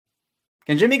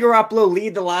Can Jimmy Garoppolo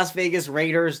lead the Las Vegas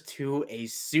Raiders to a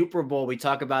Super Bowl? We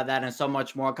talk about that and so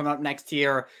much more coming up next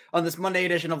here on this Monday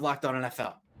edition of Locked On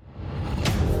NFL.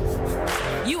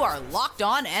 You are Locked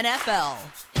On NFL,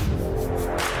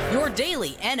 your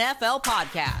daily NFL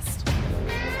podcast.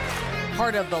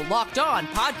 Part of the Locked On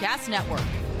Podcast Network,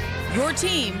 your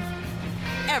team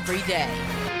every day.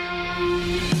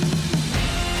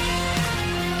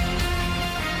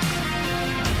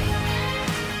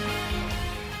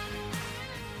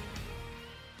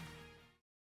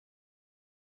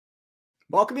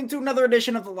 Welcome into another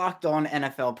edition of the Locked On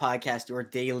NFL podcast, your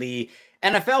daily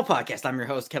NFL podcast. I'm your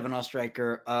host, Kevin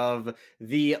Oestreicher of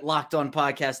the Locked On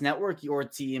Podcast Network, your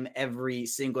team every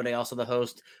single day. Also the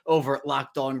host over at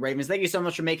Locked On Ravens. Thank you so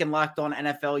much for making Locked On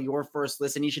NFL your first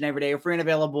listen each and every day. We're free and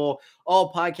available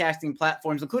all podcasting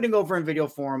platforms, including over in video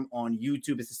form on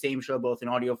YouTube. It's the same show, both in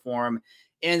audio form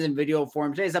and in video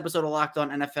form. Today's episode of Locked On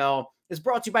NFL is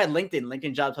brought to you by LinkedIn.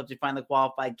 LinkedIn Jobs helps you find the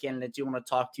qualified candidates you want to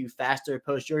talk to faster.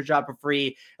 Post your job for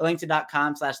free at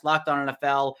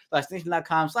linkedin.com/LockedOnNFL. That's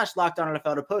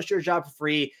linkedin.com/LockedOnNFL to post your job for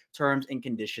free. Terms and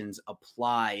conditions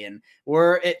apply. And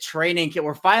we're at training camp.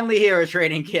 We're finally here at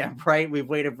training camp, right? We've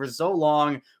waited for so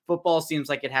long. Football seems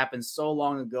like it happened so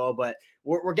long ago, but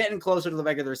we're getting closer to the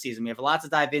regular season. We have a lot to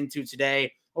dive into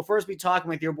today. We'll first be talking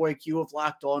with your boy Q of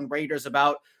Locked On Raiders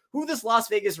about who this Las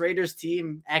Vegas Raiders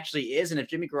team actually is, and if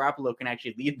Jimmy Garoppolo can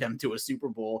actually lead them to a Super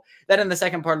Bowl. Then in the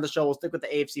second part of the show, we'll stick with the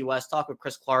AFC West, talk with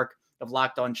Chris Clark of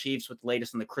Locked On Chiefs with the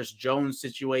latest on the Chris Jones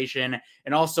situation,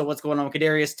 and also what's going on with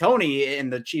Kadarius Toney in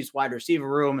the Chiefs wide receiver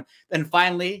room. Then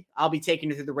finally, I'll be taking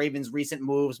you through the Ravens' recent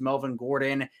moves, Melvin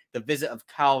Gordon, the visit of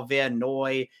Kyle Van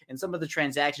Noy, and some of the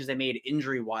transactions they made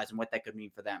injury-wise and what that could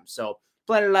mean for them. So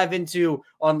plenty to dive into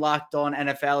on Locked On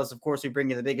NFL as, of course, we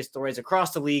bring you the biggest stories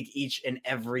across the league each and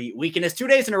every week. And it's 2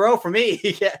 days in a row for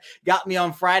me. Got me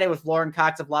on Friday with Lauren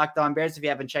Cox of Locked On Bears. If you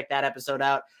haven't checked that episode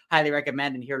out, highly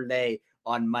recommend. And here today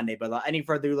on Monday. But without any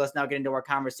further ado, let's now get into our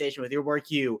conversation with your boy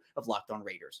Q of Locked On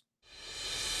Raiders.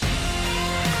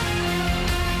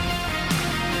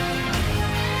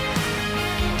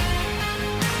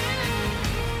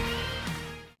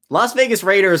 Las Vegas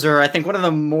Raiders are, I think, one of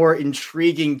the more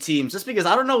intriguing teams, just because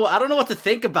I don't know what to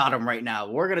think about them right now.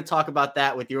 We're going to talk about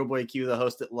that with your boy Q, the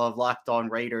host at Love Locked On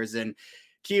Raiders. And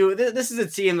Q, this is a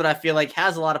team that I feel like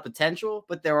has a lot of potential,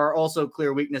 but there are also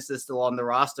clear weaknesses still on the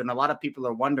roster. And a lot of people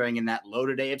are wondering in that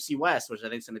loaded AFC West, which I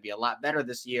think is going to be a lot better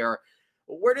this year,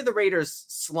 where do the Raiders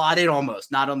slot in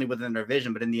almost, not only within their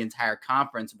division, but in the entire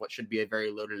conference, what should be a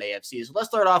very loaded AFC. So let's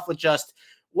start off with just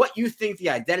what you think the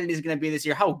identity is going to be this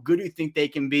year, how good you think they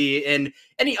can be, and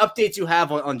any updates you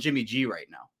have on Jimmy G right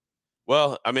now.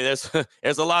 Well, I mean,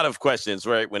 there's a lot of questions,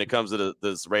 right, when it comes to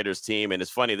this Raiders team. And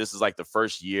it's funny, this is like the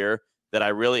first year that I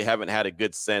really haven't had a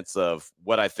good sense of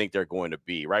what I think they're going to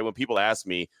be, right? When people ask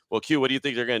me, well, Q, what do you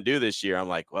think they're going to do this year? I'm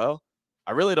like, well,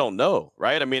 I really don't know,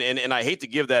 right? I mean, and I hate to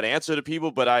give that answer to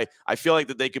people, but I feel like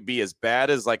that they could be as bad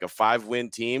as like a 5-win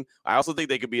team. I also think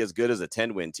they could be as good as a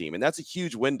 10-win team. And that's a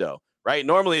huge window, right?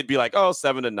 Normally it'd be like,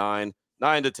 7-9,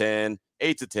 9-10,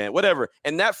 8-10, whatever.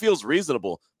 And that feels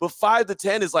reasonable. But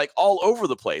 5-10 is like all over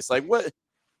the place. Like what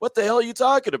the hell are you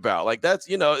talking about? Like that's,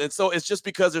 and so it's just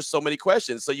because there's so many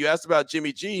questions. So you asked about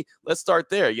Jimmy G. Let's start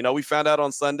there. We found out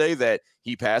on Sunday that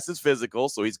he passed his physical,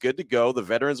 so he's good to go. The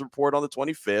veterans report on the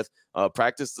 25th,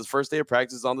 the first day of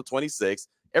practice on the 26th.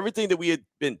 Everything that we had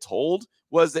been told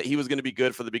was that he was going to be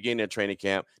good for the beginning of training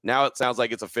camp. Now it sounds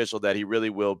like it's official that he really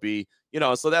will be,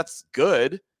 so that's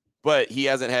good. But he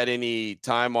hasn't had any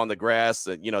time on the grass,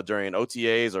 during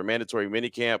OTAs or mandatory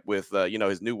minicamp with,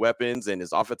 his new weapons and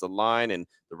his offensive line and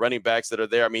the running backs that are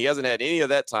there. I mean, he hasn't had any of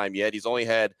that time yet. He's only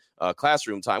had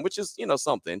classroom time, which is,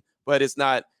 something, but it's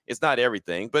not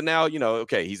everything. But now,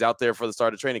 okay, he's out there for the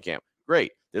start of training camp.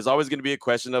 Great. There's always going to be a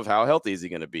question of how healthy is he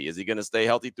going to be? Is he going to stay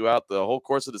healthy throughout the whole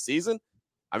course of the season?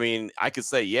 I mean, I could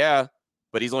say, yeah,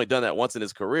 but he's only done that once in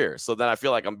his career. So then I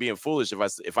feel like I'm being foolish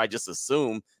if I just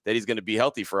assume that he's going to be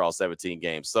healthy for all 17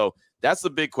 games. So that's the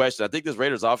big question. I think this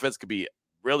Raiders offense could be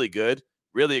really good,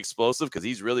 really explosive, because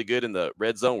he's really good in the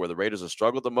red zone where the Raiders have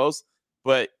struggled the most.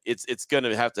 But it's going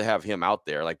to have him out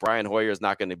there. Like Brian Hoyer is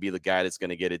not going to be the guy that's going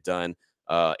to get it done.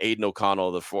 Aiden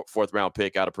O'Connell, the fourth round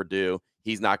pick out of Purdue,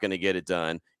 he's not going to get it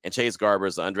done. And Chase Garber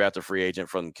is the undrafted free agent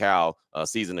from Cal a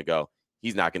season ago.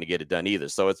 He's not going to get it done either.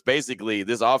 So it's basically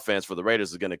this offense for the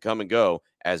Raiders is going to come and go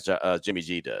as Jimmy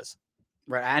G does.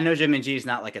 Right. I know Jimmy G is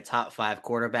not like a top 5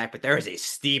 quarterback, but there is a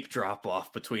steep drop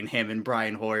off between him and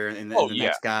Brian Hoyer and the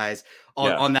next guys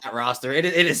on that roster. It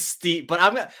is steep, but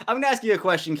I'm going to ask you a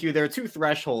question, Q. There are 2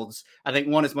 thresholds. I think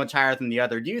one is much higher than the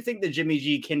other. Do you think that Jimmy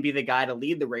G can be the guy to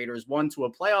lead the Raiders, one, to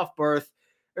a playoff berth,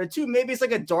 Or two, maybe it's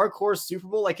like a dark horse Super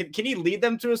Bowl. Like, can he lead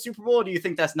them to a Super Bowl? Or do you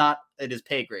think that's not at his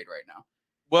pay grade right now?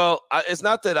 Well, it's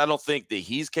not that I don't think that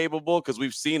he's capable, because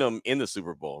we've seen him in the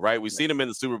Super Bowl, right? We've seen him in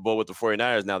the Super Bowl with the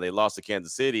 49ers. Now they lost to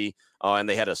Kansas City, and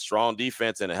they had a strong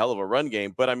defense and a hell of a run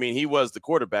game. But, I mean, he was the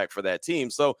quarterback for that team.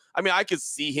 So, I mean, I could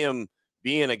see him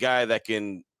being a guy that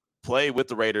can play with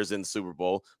the Raiders in the Super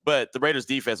Bowl. But the Raiders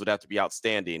defense would have to be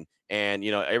outstanding. And,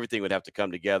 everything would have to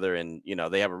come together. And,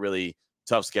 they have a really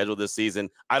tough schedule this season.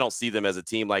 I don't see them as a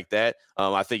team like that.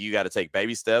 I think you got to take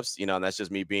baby steps, and that's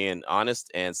just me being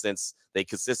honest. And since they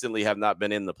consistently have not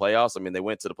been in the playoffs, I mean, they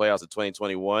went to the playoffs in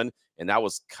 2021, and that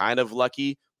was kind of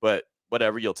lucky, but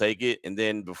whatever, you'll take it. And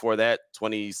then before that,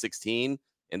 2016.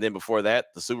 And then before that,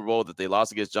 the Super Bowl that they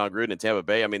lost against John Gruden in Tampa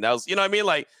Bay. I mean, that was,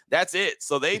 like, that's it.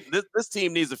 So this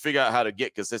team needs to figure out how to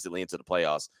get consistently into the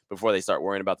playoffs before they start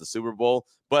worrying about the Super Bowl.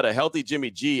 But a healthy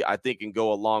Jimmy G, I think, can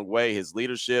go a long way. His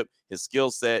leadership, his skill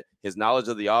set, his knowledge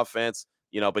of the offense,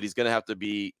 but he's going to have to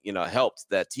be, helped.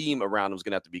 That team around him is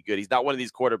going to have to be good. He's not one of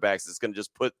these quarterbacks that's going to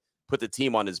just put the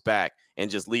team on his back and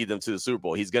just lead them to the Super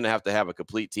Bowl. He's going to have a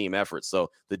complete team effort. So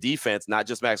the defense, not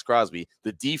just Max Crosby,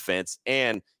 the defense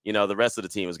and, the rest of the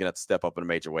team is going to have to step up in a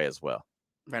major way as well.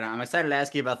 Right. I'm excited to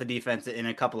ask you about the defense in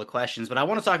a couple of questions, but I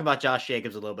want to talk about Josh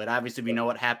Jacobs a little bit. Obviously, we know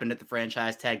what happened at the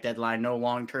franchise tag deadline. No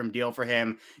long-term deal for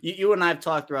him. You and I have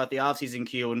talked throughout the offseason,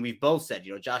 Q, and we've both said,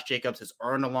 Josh Jacobs has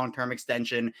earned a long-term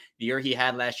extension. The year he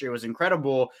had last year was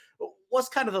incredible. What's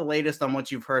kind of the latest on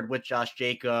what you've heard with Josh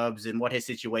Jacobs and what his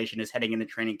situation is heading into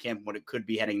training camp and what it could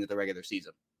be heading into the regular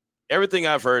season? Everything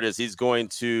I've heard is he's going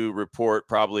to report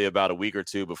probably about a week or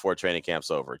two before training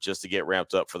camp's over, just to get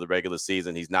ramped up for the regular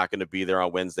season. He's not going to be there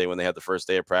on Wednesday when they have the first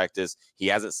day of practice. He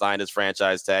hasn't signed his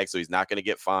franchise tag, so he's not going to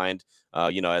get fined.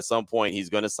 At some point he's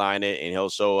going to sign it and he'll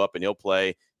show up and he'll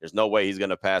play. There's no way he's going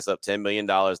to pass up $10 million.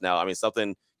 Now, I mean,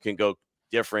 something can go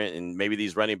different, and maybe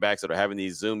these running backs that are having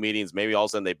these Zoom meetings, maybe all of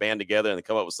a sudden they band together and they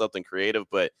come up with something creative,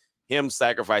 but him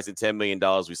sacrificing $10 million,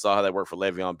 we saw how that worked for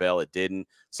Le'Veon Bell. It didn't.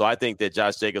 So I think that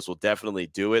Josh Jacobs will definitely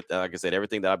do it. Like I said,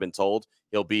 everything that I've been told,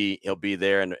 he'll be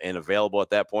there and available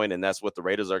at that point, and that's what the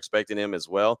Raiders are expecting him as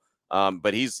well.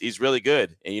 But he's really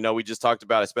good. And, we just talked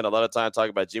about, I spent a lot of time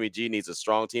talking about Jimmy G needs a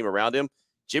strong team around him.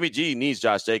 Jimmy G needs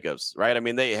Josh Jacobs, right? I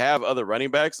mean, they have other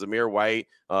running backs. Amir White,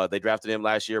 they drafted him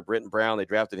last year. Britton Brown, they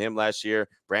drafted him last year.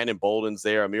 Brandon Bolden's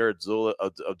there. Amir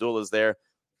Abdullah's there.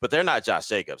 But they're not Josh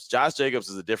Jacobs. Josh Jacobs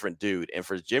is a different dude. And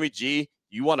for Jimmy G,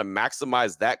 you want to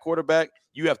maximize that quarterback,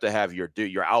 you have to have your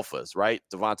alphas, right?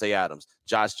 Devontae Adams,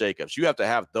 Josh Jacobs. You have to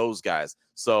have those guys.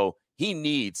 So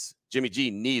Jimmy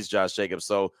G needs Josh Jacobs.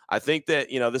 So I think that,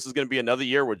 this is going to be another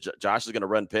year where Josh is going to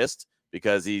run pissed,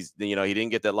 because he didn't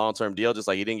get that long-term deal, just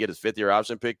like he didn't get his fifth-year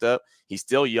option picked up. He's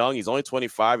still young. He's only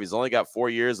 25. He's only got 4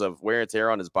 years of wear and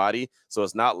tear on his body. So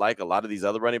it's not like a lot of these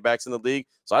other running backs in the league.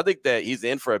 So I think that he's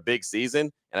in for a big season,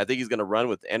 and I think he's going to run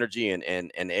with energy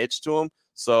and edge to him.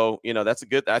 So, I think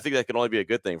that can only be a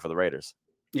good thing for the Raiders.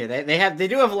 Yeah, they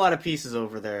do have a lot of pieces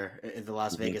over there in the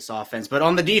Las Vegas offense, but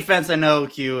on the defense, I know,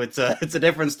 Q, it's a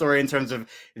different story in terms of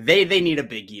they need a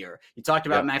big year. You talked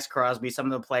about Max Crosby, some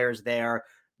of the players there.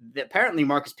 Apparently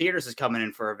Marcus Peters is coming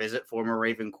in for a visit, former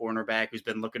Raven cornerback who's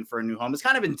been looking for a new home. It's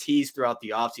kind of been teased throughout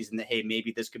the offseason that, hey,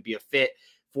 maybe this could be a fit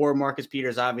for Marcus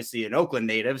Peters, obviously an Oakland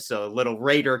native, so a little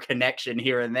Raider connection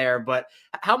here and there. But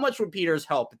how much would Peters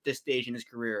help at this stage in his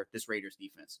career, this Raiders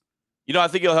defense? I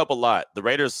think he'll help a lot. The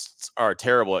Raiders are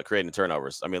terrible at creating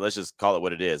turnovers. I mean, let's just call it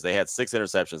what it is. They had 6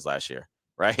 interceptions last year,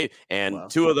 right? And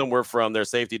 2 of them were from their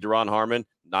safety, Deron Harmon,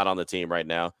 not on the team right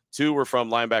now. 2 were from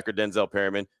linebacker Denzel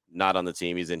Perryman, not on the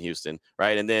team. He's in Houston,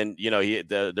 right? And then,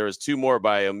 there was 2 more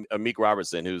by Amik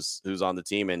Robertson, who's on the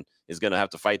team and is going to have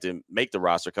to fight to make the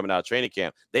roster coming out of training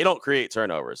camp. They don't create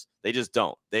turnovers. They just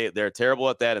don't. They're terrible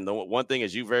at that. And the one thing,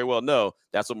 as you very well know,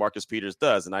 that's what Marcus Peters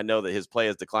does. And I know that his play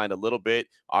has declined a little bit.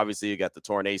 Obviously, you got the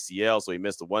torn ACL, so he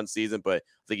missed the 1 season, but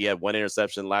I think he had 1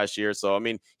 interception last year. So, I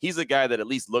mean, he's a guy that at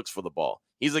least looks for the ball.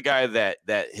 He's a guy that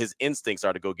his instincts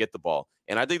are to go get the ball.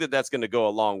 And I think that that's going to go a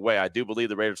long way. I do believe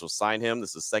the Raiders will sign him.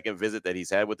 This is the 2nd visit that he's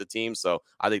had with the team. So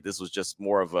I think this was just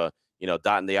more of a,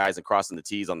 dotting the I's and crossing the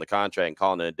T's on the contract and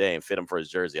calling it a day and fit him for his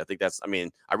jersey. I think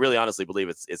I really honestly believe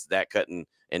it's that cut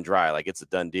and dry. Like, it's a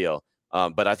done deal.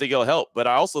 But I think it'll help. But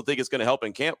I also think it's going to help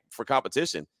in camp for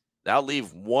competition. That'll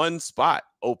leave one spot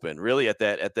open, really, at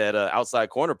that outside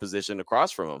corner position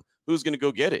across from him. who's going to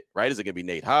go get it, right? Is it going to be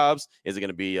Nate Hobbs? Is it going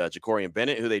to be Jacorian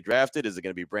Bennett, who they drafted? Is it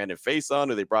going to be Brandon Faison,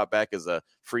 who they brought back as a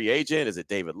free agent? Is it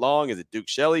David Long? Is it Duke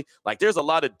Shelley? Like, there's a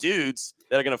lot of dudes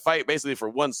that are going to fight basically for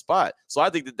one spot. So I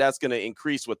think that that's going to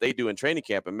increase what they do in training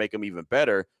camp and make them even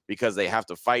better, because they have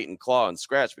to fight and claw and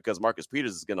scratch, because Marcus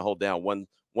Peters is going to hold down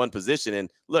one position. And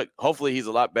look, hopefully he's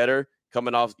a lot better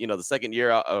coming off, the second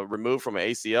year removed from an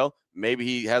ACL. Maybe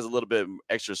he has a little bit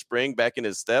extra spring back in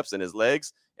his steps and his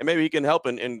legs, and maybe he can help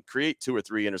and create 2 or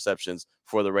 3 interceptions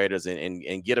for the Raiders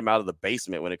and get him out of the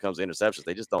basement when it comes to interceptions.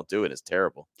 They just don't do it. It's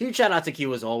terrible. Huge shout out to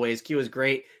Q as always. Q is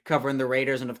great covering the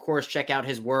Raiders. And of course, check out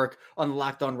his work on the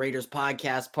Locked On Raiders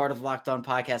podcast, part of the Locked On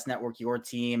Podcast Network, your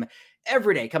team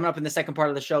every day. Coming up in the second part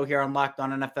of the show here on Locked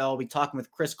On NFL, we'll be talking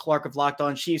with Chris Clark of Locked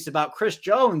On Chiefs about Chris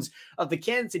Jones of the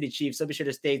Kansas City Chiefs. So be sure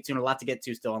to stay tuned. A lot to get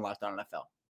to still on Locked On NFL.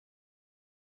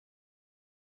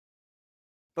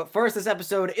 But first, this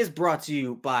episode is brought to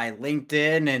you by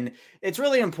LinkedIn, and it's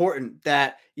really important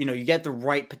that, you get the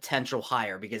right potential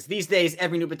hire, because these days,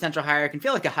 every new potential hire can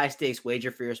feel like a high-stakes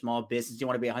wager for your small business. You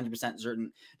want to be 100%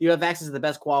 certain you have access to the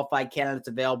best qualified candidates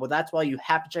available. That's why you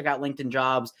have to check out LinkedIn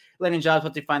Jobs. LinkedIn Jobs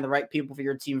helps you find the right people for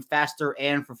your team faster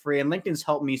and for free, and LinkedIn's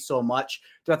helped me so much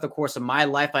throughout the course of my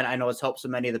life. I know it's helped so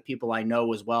many of the people I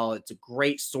know as well. It's a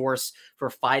great source for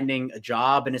finding a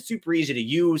job, and it's super easy to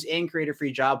use and create a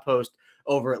free job post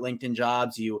over at LinkedIn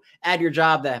Jobs. You add your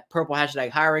job, that purple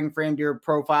hashtag hiring frame, to your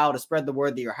profile to spread the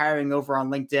word that you're hiring over on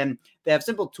LinkedIn. They have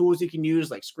simple tools you can use,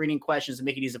 like screening questions, to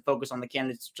make it easy to focus on the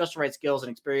candidates' just the right skills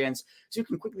and experience, so you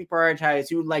can quickly prioritize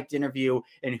who you'd like to interview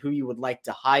and who you would like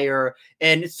to hire.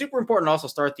 And it's super important to also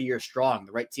start the year strong.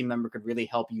 The right team member could really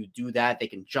help you do that. They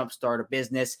can jumpstart a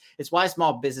business. It's why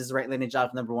small businesses rate LinkedIn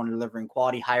Jobs #1 in delivering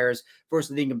quality hires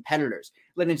versus leading competitors.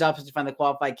 LinkedIn Jobs helps you find the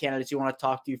qualified candidates you want to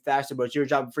talk to faster, but it's your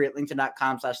job for free at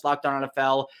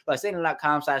linkedin.com/LockedOnNFL. That's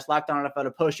linkedin.com/LockedOnNFL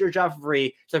to post your job for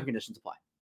free. Certain conditions apply.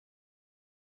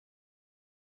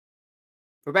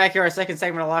 We're back here, our second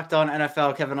segment of Locked On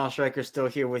NFL. Kevin Allstriker still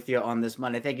here with you on this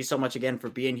Monday. Thank you so much again for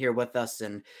being here with us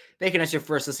and making us your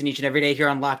first listen each and every day here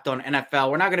on Locked On NFL.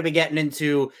 We're now going to be getting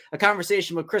into a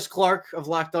conversation with Chris Clark of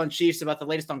Locked On Chiefs about the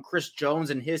latest on Chris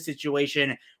Jones and his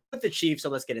situation with the Chiefs. So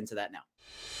let's get into that now.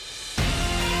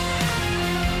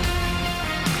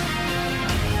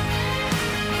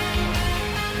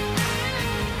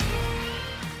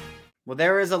 Well,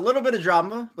 there is a little bit of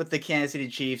drama with the Kansas City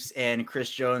Chiefs and Chris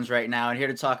Jones right now. And here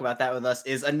to talk about that with us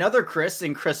is another Chris,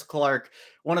 and Chris Clark,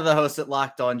 one of the hosts at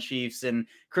Locked On Chiefs. And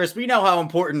Chris, we know how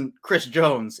important Chris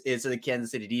Jones is to the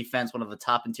Kansas City defense, one of the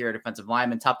top interior defensive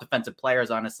linemen, top defensive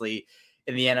players, honestly,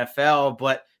 in the NFL.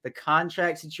 But the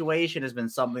contract situation has been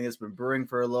something that's been brewing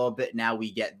for a little bit. Now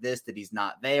we get this, that he's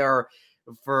not there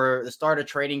for the start of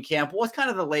training camp. What's kind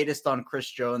of the latest on Chris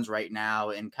Jones right now,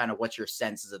 and kind of what's your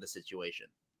senses of the situation?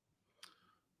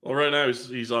 Well, right now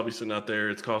he's obviously not there.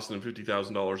 It's costing him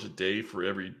 $50,000 a day for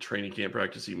every training camp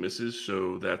practice he misses.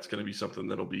 So that's going to be something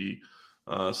that'll be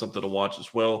something to watch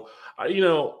as well.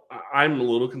 I'm a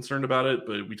little concerned about it,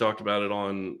 but we talked about it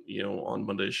on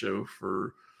Monday's show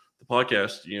for the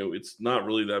podcast. It's not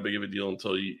really that big of a deal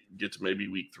until you get to maybe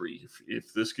week 3.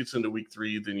 If this gets into week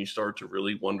 3, then you start to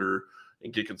really wonder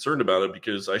and get concerned about it,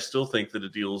 because I still think that a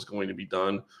deal is going to be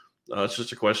done. It's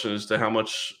just a question as to how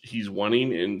much he's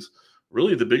wanting. And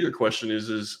really, the bigger question is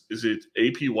it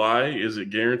APY? Is it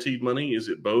guaranteed money? Is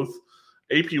it both?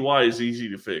 APY is easy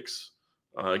to fix.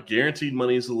 Guaranteed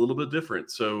money is a little bit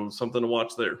different, so something to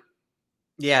watch there.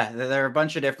 Yeah, there are a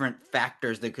bunch of different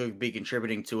factors that could be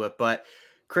contributing to it. But,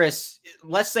 Chris,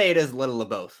 let's say it is a little of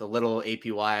both, a little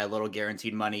APY, a little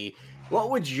guaranteed money. What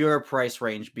would your price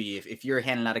range be if you're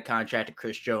handing out a contract to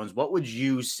Chris Jones? What would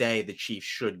you say the Chiefs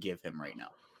should give him right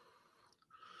now?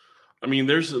 I mean,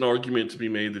 there's an argument to be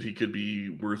made that he could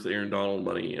be worth Aaron Donald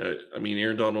money. I mean,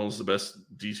 Aaron Donald is the best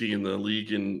DT in the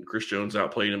league, and Chris Jones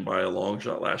outplayed him by a long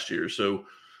shot last year. So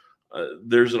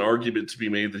there's an argument to be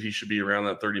made that he should be around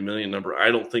that $30 million number. I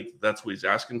don't think that's what he's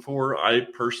asking for. I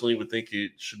personally would think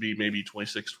it should be maybe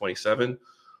 26, 27,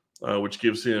 which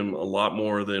gives him a lot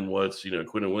more than what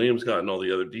Quinton Williams got and all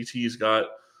the other DTs got,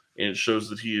 and it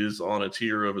shows that he is on a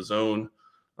tier of his own.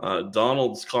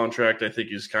 Donald's contract, I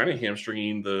think, is kind of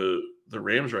hamstringing the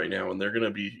Rams right now, and they're going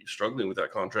to be struggling with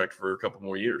that contract for a couple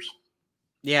more years.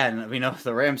 Yeah, and we know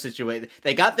the Rams situation.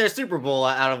 They got their Super Bowl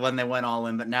out of when they went all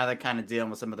in, but now they're kind of dealing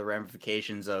with some of the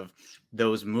ramifications of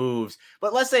those moves.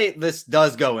 But let's say this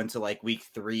does go into like week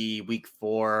 3, week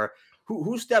 4.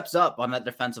 Who steps up on that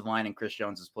defensive line in Chris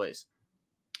Jones's place?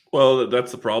 Well,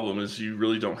 that's the problem, is you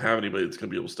really don't have anybody that's going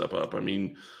to be able to step up. I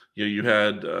mean, you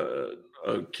had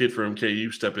a kid from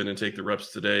KU step in and take the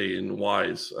reps today in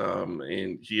Wise,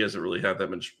 and he hasn't really had that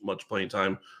much playing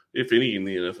time, if any, in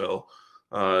the NFL.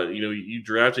 You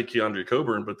drafted Keandre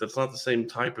Coburn, but that's not the same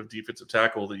type of defensive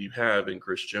tackle that you have in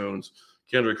Chris Jones.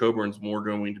 Keandre Coburn's more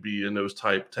going to be a nose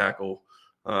type tackle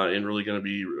and really going to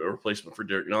be a replacement for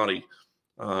Derek Nottie.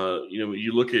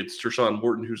 You look at Tershawn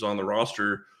Morton, who's on the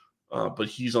roster, but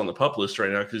he's on the PUP list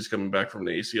right now because he's coming back from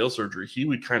the ACL surgery. He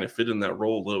would kind of fit in that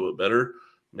role a little bit better.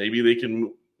 Maybe they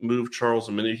can move Charles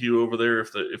Omenihu over there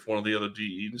if one of the other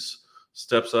DEs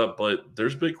steps up, but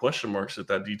there's big question marks at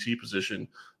that DT position.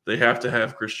 They have to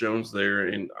have Chris Jones there,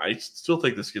 and I still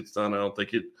think this gets done. I don't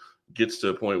think it gets to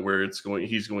a point where he's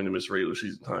going to miss regular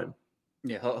season time.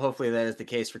 Yeah, hopefully that is the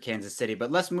case for Kansas City.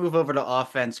 But let's move over to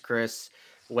offense, Chris,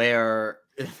 where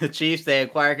the Chiefs, they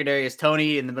acquired Kadarius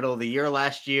Toney in the middle of the year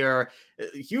last year.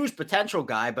 A huge potential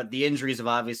guy, but the injuries have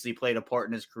obviously played a part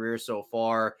in his career so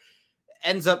far.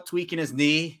 Ends up tweaking his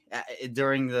knee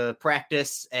during the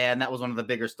practice, and that was one of the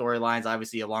bigger storylines,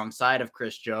 obviously, alongside of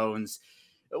Chris Jones.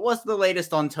 What's the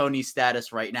latest on Toney's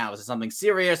status right now? Is it something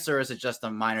serious, or is it just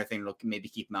a minor thing that'll maybe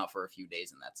keep him out for a few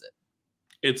days and that's it?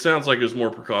 It sounds like it's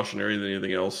more precautionary than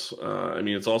anything else.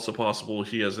 It's also possible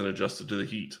he hasn't adjusted to the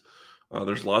heat.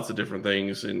 There's lots of different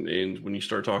things, and when you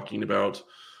start talking about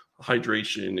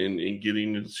hydration and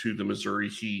getting into the Missouri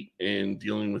heat and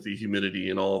dealing with the humidity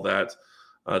and all of that,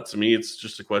 to me, it's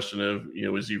just a question of,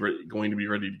 is he going to be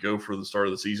ready to go for the start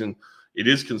of the season? It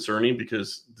is concerning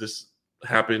because this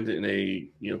happened in a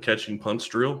catching punts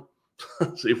drill.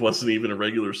 So it wasn't even a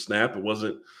regular snap. It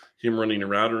wasn't him running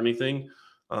around or anything.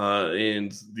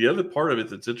 And the other part of it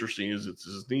that's interesting is it's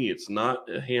his knee. It's not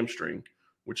a hamstring,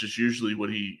 which is usually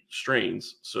what he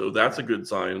strains. So that's a good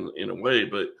sign in a way,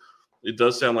 but it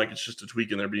does sound like it's just a tweak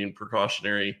and they're being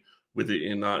precautionary with it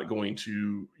and not going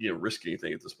to risk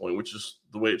anything at this point, which is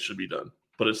the way it should be done.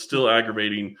 But it's still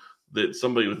aggravating that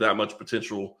somebody with that much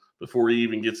potential, before he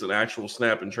even gets an actual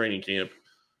snap in training camp,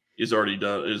 is already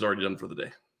done for the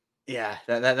day. Yeah,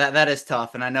 that is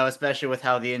tough. And I know, especially with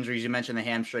how the injuries, you mentioned the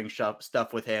hamstring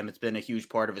stuff with him, it's been a huge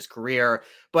part of his career.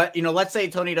 But, let's say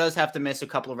Toney does have to miss a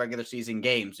couple of regular season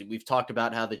games. We've talked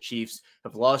about how the Chiefs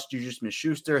have lost Juju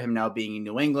Smith-Schuster, him now being in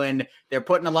New England. They're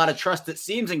putting a lot of trust, it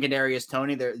seems, in Kadarius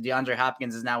Toney. DeAndre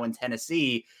Hopkins is now in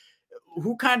Tennessee.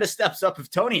 Who kind of steps up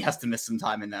if Toney has to miss some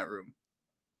time in that room?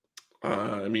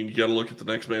 You got to look at the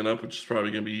next man up, which is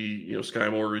probably going to be, Sky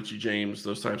Moore, Richie James,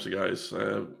 those types of guys.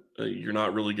 You're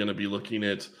not really going to be looking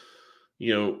at,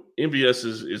 MVS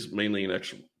is mainly an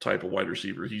extra type of wide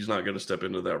receiver. He's not going to step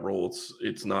into that role.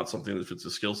 It's not something that fits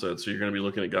his skill set. So you're going to be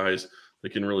looking at guys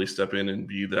that can really step in and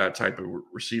be that type of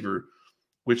receiver,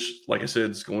 which, like I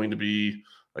said, is going to be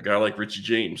a guy like Richie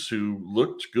James, who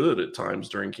looked good at times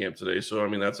during camp today. So,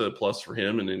 that's a plus for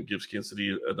him, and it gives Kansas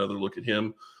City another look at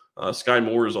him. Sky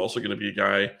Moore is also going to be a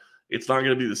guy. It's not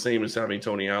going to be the same as having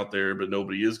Toney out there, but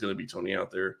nobody is going to be Toney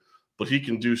out there. But he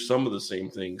can do some of the same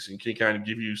things and can kind of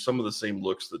give you some of the same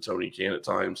looks that Toney can at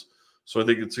times. So I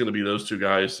think it's going to be those two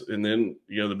guys. And then,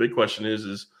 the big question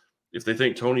is if they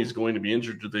think Toney is going to be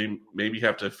injured, do they maybe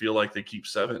have to feel like they keep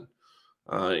seven?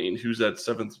 And who's that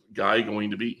seventh guy going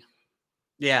to be?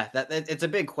 Yeah, it's a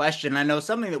big question. I know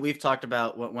something that we've talked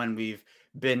about when we've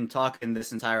been talking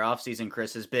this entire offseason,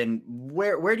 Chris, has been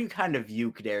where do you kind of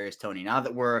view Kadarius Toney now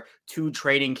that we're to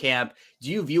training camp? Do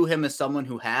you view him as someone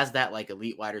who has that like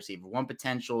elite wide receiver one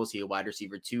potential? Is he a wide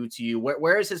receiver two to you?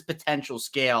 Where is his potential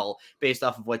scale based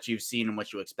off of what you've seen and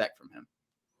what you expect from him?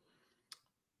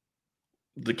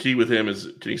 The key with him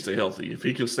is, can he stay healthy? If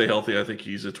he can stay healthy, I think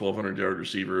he's a 1,200-yard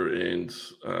receiver and,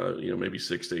 maybe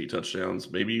 6 to 8 touchdowns,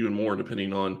 maybe even more,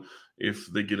 depending on if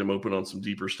they get him open on some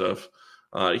deeper stuff.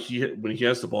 When he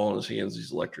has the ball in his hands,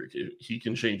 he's electric. He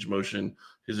can change motion.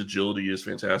 His agility is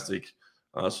fantastic.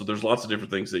 So there's lots of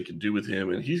different things they can do with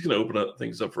him, and he's going to open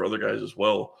things up for other guys as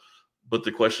well. But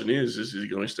the question is he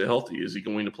going to stay healthy? Is he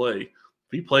going to play?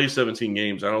 If he plays 17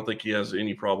 games, I don't think he has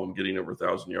any problem getting over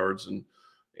 1,000 yards and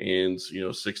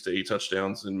 6 to 8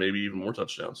 touchdowns and maybe even more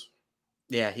touchdowns.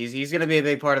 Yeah, he's going to be a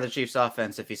big part of the Chiefs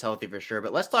offense if he's healthy for sure.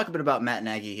 But let's talk a bit about Matt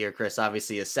Nagy here, Chris.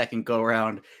 Obviously a second go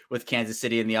around with Kansas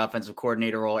City in the offensive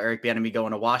coordinator role. Eric Bieniemy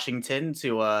going to Washington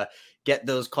to get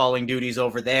those calling duties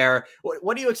over there.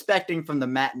 What are you expecting from the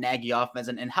Matt Nagy offense,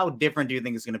 and how different do you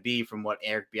think it's going to be from what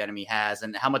Eric Bieniemy has,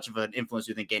 and how much of an influence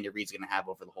do you think Andy Reid's going to have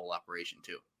over the whole operation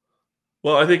too?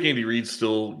 Well, I think Andy Reid's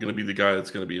still going to be the guy that's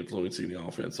going to be influencing the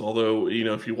offense. Although,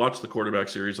 if you watch the quarterback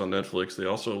series on Netflix, they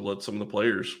also let some of the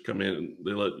players come in.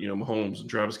 They let, Mahomes and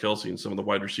Travis Kelce and some of the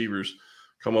wide receivers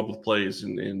come up with plays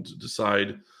and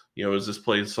decide, is this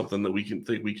play something that we can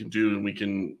do and we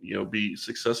can, be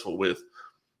successful with?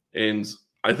 And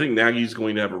I think Nagy's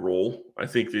going to have a role. I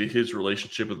think that his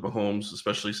relationship with Mahomes,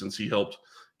 especially since he helped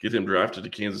get him drafted to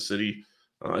Kansas City,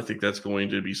 I think that's going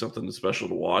to be something that's special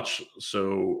to watch.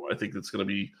 So I think that's going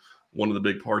to be one of the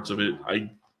big parts of it.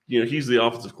 He's the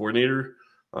offensive coordinator,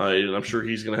 and I'm sure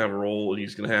he's going to have a role, and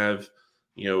he's going to have,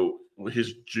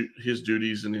 his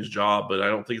duties and his job. But I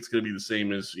don't think it's going to be the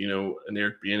same as an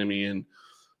Eric Bieniemy in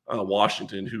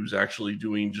Washington, who's actually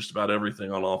doing just about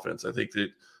everything on offense. I think that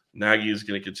Nagy is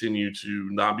going to continue to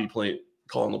not be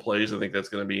calling the plays. I think that's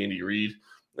going to be Andy Reid.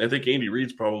 I think Andy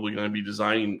Reid's probably going to be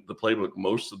designing the playbook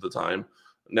most of the time.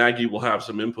 Nagy will have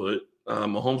some input.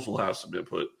 Mahomes will have some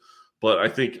input. But I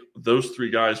think those three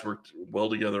guys worked well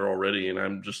together already, and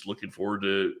I'm just looking forward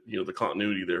to the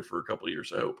continuity there for a couple of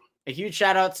years, I hope. A huge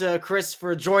shout out to Chris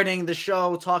for joining the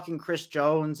show, talking Chris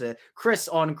Jones. Chris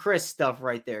on Chris stuff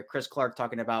right there. Chris Clark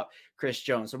talking about Chris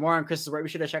Jones. For more on Chris's work, we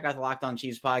should check out the Locked On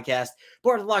Chiefs podcast,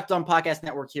 part of the Locked On Podcast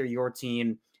Network here, your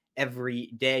team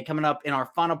every day. Coming up in our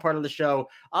final part of the show,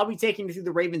 I'll be taking you through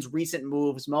the Ravens' recent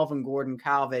moves, Melvin Gordon,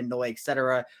 Kyle Van Noy,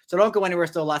 etc. So don't go anywhere.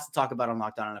 Still lots to talk about on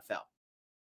Locked On NFL.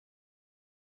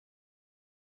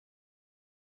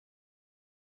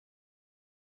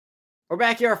 We're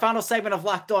back here, our final segment of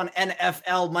Locked On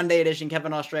NFL Monday edition.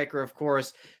 Kevin Oestreicher, of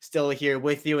course, still here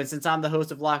with you. And since I'm the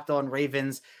host of Locked On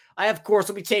Ravens, I, of course,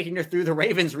 will be taking you through the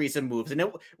Ravens' recent moves. And it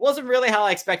wasn't really how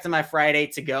I expected my Friday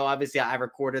to go. Obviously, I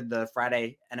recorded the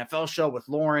Friday NFL show with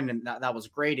Lauren, and that was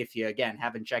great. If you, again,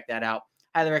 haven't checked that out,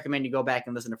 highly recommend you go back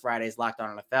and listen to Friday's Locked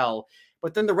On NFL.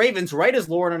 But then the Ravens, right as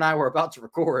Lauren and I were about to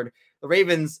record, the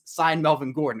Ravens signed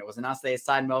Melvin Gordon. It was announced they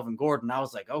signed Melvin Gordon. I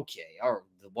was like, okay,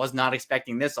 was not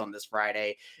expecting this on this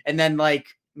Friday. And then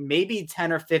maybe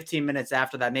 10 or 15 minutes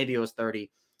after that, maybe it was 30,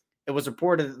 it was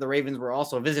reported that the Ravens were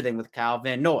also visiting with Kyle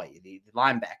Van Noy, the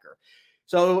linebacker.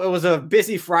 So it was a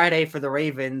busy Friday for the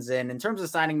Ravens. And in terms of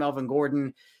signing Melvin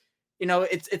Gordon,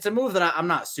 it's a move that I'm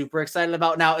not super excited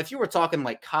about. Now, if you were talking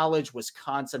like college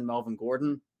Wisconsin Melvin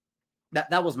Gordon,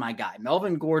 that was my guy.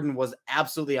 Melvin Gordon was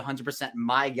absolutely 100%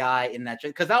 my guy in that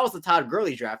draft, because that was the Todd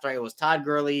Gurley draft, right? It was Todd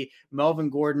Gurley, Melvin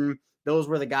Gordon. Those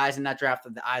were the guys in that draft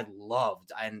that I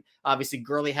loved. And obviously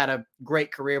Gurley had a great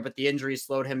career, but the injuries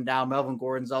slowed him down. Melvin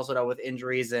Gordon's also dealt with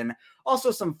injuries and also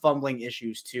some fumbling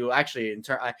issues too. Actually,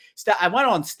 I went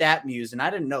on StatMuse, and I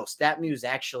didn't know StatMuse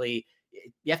actually,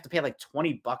 you have to pay like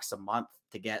 $20 a month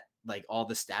to get like all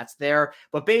the stats there.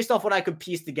 But based off what I could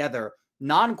piece together,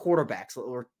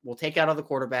 non-quarterbacks, we'll take out other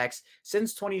quarterbacks.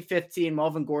 Since 2015,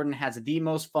 Melvin Gordon has the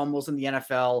most fumbles in the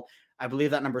NFL. I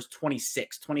believe that number is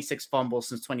 26 fumbles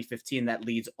since 2015. That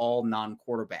leads all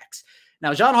non-quarterbacks.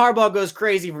 Now, John Harbaugh goes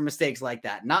crazy for mistakes like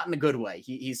that, not in a good way.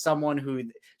 He's someone who,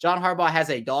 John Harbaugh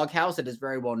has a doghouse that is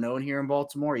very well known here in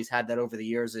Baltimore. He's had that over the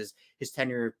years as his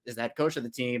tenure as the head coach of the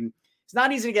team. It's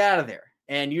not easy to get out of there,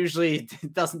 and usually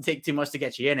it doesn't take too much to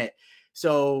get you in it.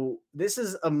 So this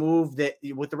is a move that,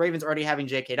 with the Ravens already having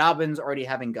J.K. Dobbins, already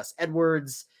having Gus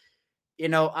Edwards,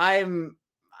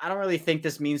 I don't really think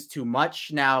this means too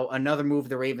much. Now, another move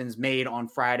the Ravens made on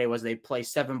Friday was they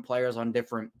placed 7 players on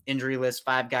different injury lists,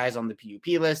 5 guys on the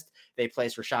PUP list. They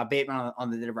placed Rashad Bateman on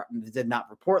the did not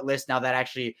report list. Now that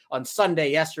actually on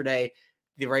Sunday, yesterday,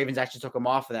 the Ravens actually took him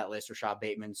off of that list, Rashad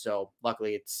Bateman. So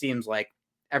luckily it seems like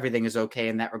everything is okay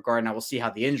in that regard. And I will see how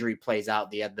the injury plays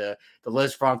out. They had the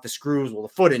Liz Frank, the screws, the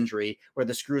foot injury where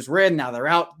the screws were in. Now they're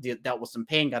out. Dealt with some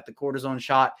pain, got the cortisone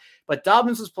shot. But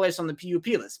Dobbins was placed on the PUP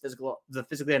list, the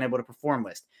physically unable to perform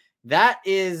list. That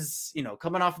is,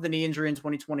 coming off of the knee injury in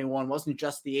 2021, wasn't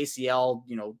just the ACL,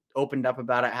 opened up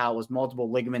about it, how it was multiple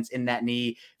ligaments in that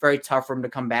knee. Very tough for him to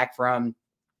come back from.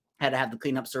 Had to have the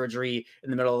cleanup surgery in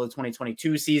the middle of the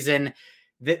 2022 season.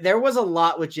 There was a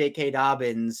lot with J.K.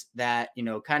 Dobbins that,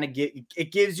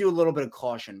 it gives you a little bit of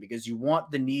caution, because you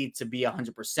want the knee to be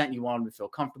 100%. You want him to feel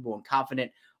comfortable and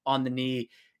confident on the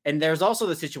knee. And there's also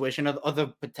the situation of the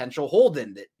potential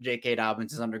hold-in that J.K.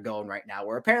 Dobbins is undergoing right now,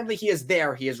 where apparently he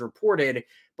is reported,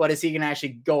 but is he going to actually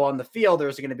go on the field, or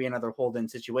is it going to be another hold-in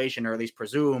situation, or at least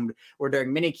presumed, where during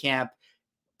minicamp,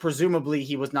 presumably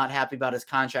he was not happy about his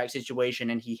contract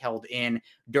situation and he held in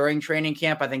during training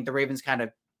camp. I think the Ravens kind of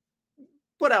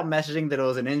put out messaging that it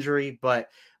was an injury, but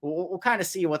we'll kind of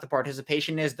see what the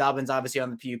participation is. Dobbins obviously on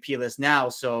the PUP list now,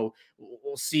 so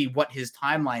we'll see what his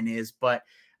timeline is. But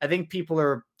I think people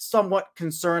are somewhat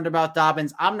concerned about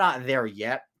Dobbins. I'm not there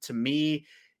yet. To me,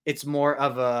 it's more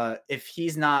of if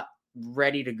he's not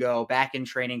ready to go back in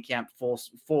training camp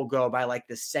full go by like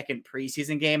the second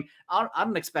preseason game, I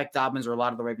don't expect Dobbins or a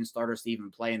lot of the Ravens starters to even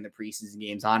play in the preseason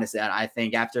games, honestly. I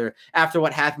think after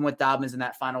what happened with Dobbins in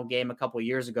that final game a couple of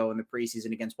years ago in the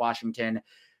preseason against Washington,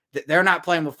 they're not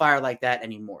playing with fire like that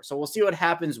anymore. So we'll see what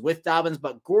happens with Dobbins,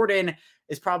 but Gordon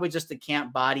is probably just a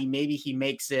camp body. Maybe he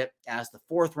makes it as the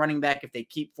 4th running back. If they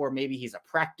keep 4, maybe he's a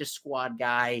practice squad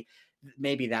guy.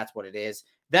 Maybe that's what it is.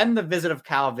 Then the visit of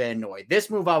Kyle Van Noy. This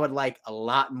move I would like a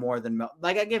lot more than,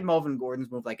 I give Melvin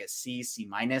Gordon's move like a C, C-.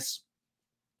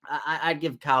 I'd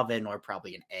give Kyle Van Noy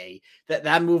probably an A.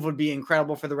 That move would be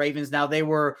incredible for the Ravens. Now, they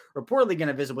were reportedly going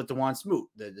to visit with DeJuan Smoot,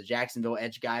 the Jacksonville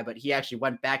edge guy, but he actually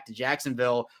went back to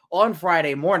Jacksonville on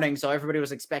Friday morning, so everybody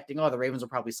was expecting, the Ravens will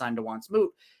probably sign DeJuan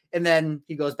Smoot, and then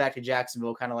he goes back to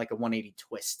Jacksonville, kind of like a 180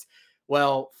 twist.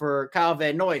 Well, for Kyle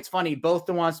Van Noy, it's funny, both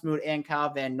DeJuan Smoot and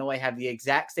Kyle Van Noy have the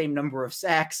exact same number of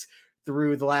sacks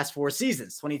through the last 4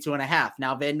 seasons, 22.5.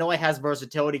 Now, Van Noy has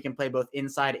versatility, can play both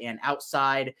inside and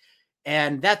outside,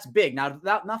 and that's big. Now,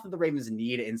 not that the Ravens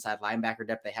need inside linebacker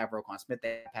depth. They have Roquan Smith,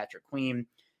 they have Patrick Queen.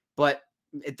 But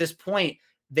at this point,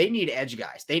 they need edge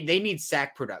guys. They need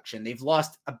sack production. They've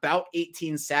lost about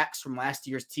 18 sacks from last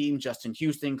year's team. Justin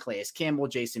Houston, Calais Campbell,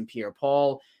 Jason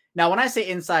Pierre-Paul. Now, when I say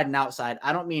inside and outside,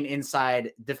 I don't mean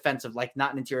inside defensive, like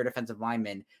not an interior defensive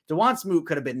lineman. DeJuan Smoot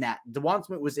could have been that. DeJuan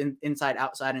Smoot was inside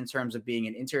outside in terms of being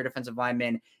an interior defensive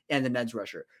lineman and an edge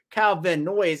rusher. Kyle Van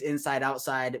Noy is inside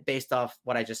outside based off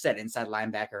what I just said, inside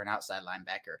linebacker and outside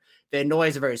linebacker. Van Noy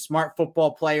is a very smart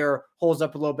football player, holds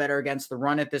up a little better against the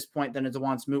run at this point than a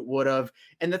DeJuan Smoot would have.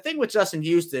 And the thing with Justin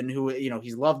Houston, who,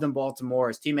 he's loved in Baltimore,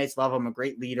 his teammates love him, a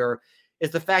great leader, is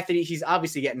the fact that he's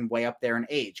obviously getting way up there in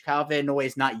age. Kyle Van Noy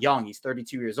is not young. He's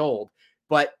 32 years old.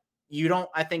 But you don't,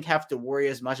 I think, have to worry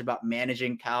as much about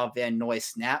managing Kyle Van Noy's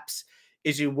snaps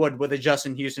as you would with a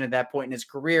Justin Houston at that point in his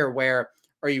career, where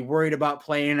are you worried about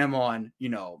playing him on,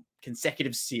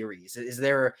 consecutive series? Is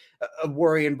there a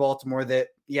worry in Baltimore that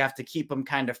you have to keep him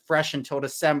kind of fresh until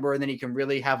December and then you can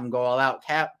really have him go all out?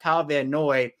 Kyle Van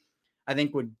Noy, I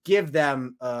think, would give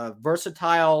them a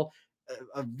versatile,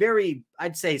 a very,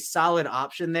 I'd say, solid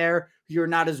option there. You're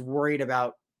not as worried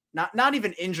about not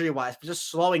even injury wise, but just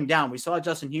slowing down. We saw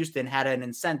Justin Houston had an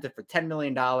incentive for $10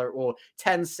 million or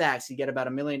 10 sacks. You get about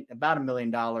 $1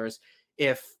 million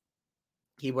if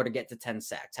he were to get to 10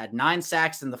 sacks. Had 9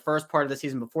 sacks in the first part of the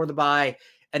season before the bye,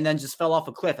 and then just fell off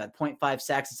a cliff at 0.5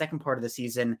 sacks the second part of the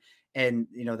season. And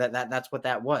that's what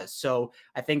that was. So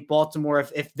I think Baltimore,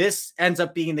 if this ends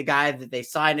up being the guy that they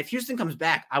sign, if Houston comes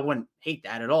back, I wouldn't hate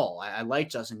that at all. I like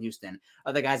Justin Houston.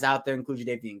 Other guys out there include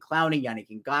Jadeveon Clowney, Yannick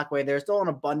Ngakoue. There's still an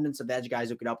abundance of edge guys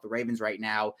who could help the Ravens right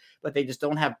now, but they just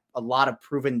don't have a lot of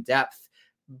proven depth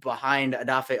behind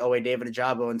Odafe Owe, David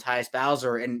Ojabo, and Tyus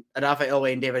Bowser. And Odafe Owe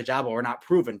and David Ojabo are not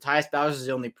proven. Tyus Bowser is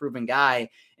the only proven guy,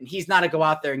 and he's not a go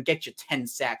out there and get you 10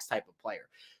 sacks type of player.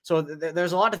 So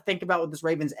there's a lot to think about with this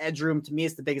Ravens edge room. To me,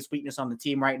 it's the biggest weakness on the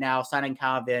team right now. Signing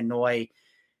Kyle Van Noy,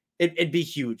 it'd be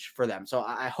huge for them. So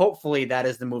hopefully that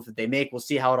is the move that they make. We'll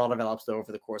see how it all develops though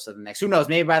over the course of the next. Who knows?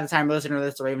 Maybe by the time you're listening to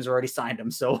this, the Ravens already signed him.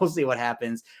 So we'll see what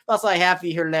happens. That's all I have for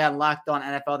you here today on Locked On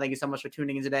NFL. Thank you so much for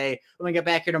tuning in today. When we get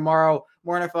back here tomorrow,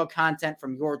 more NFL content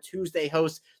from your Tuesday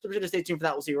host. So be sure to stay tuned for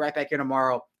that. We'll see you right back here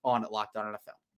tomorrow on Locked On NFL.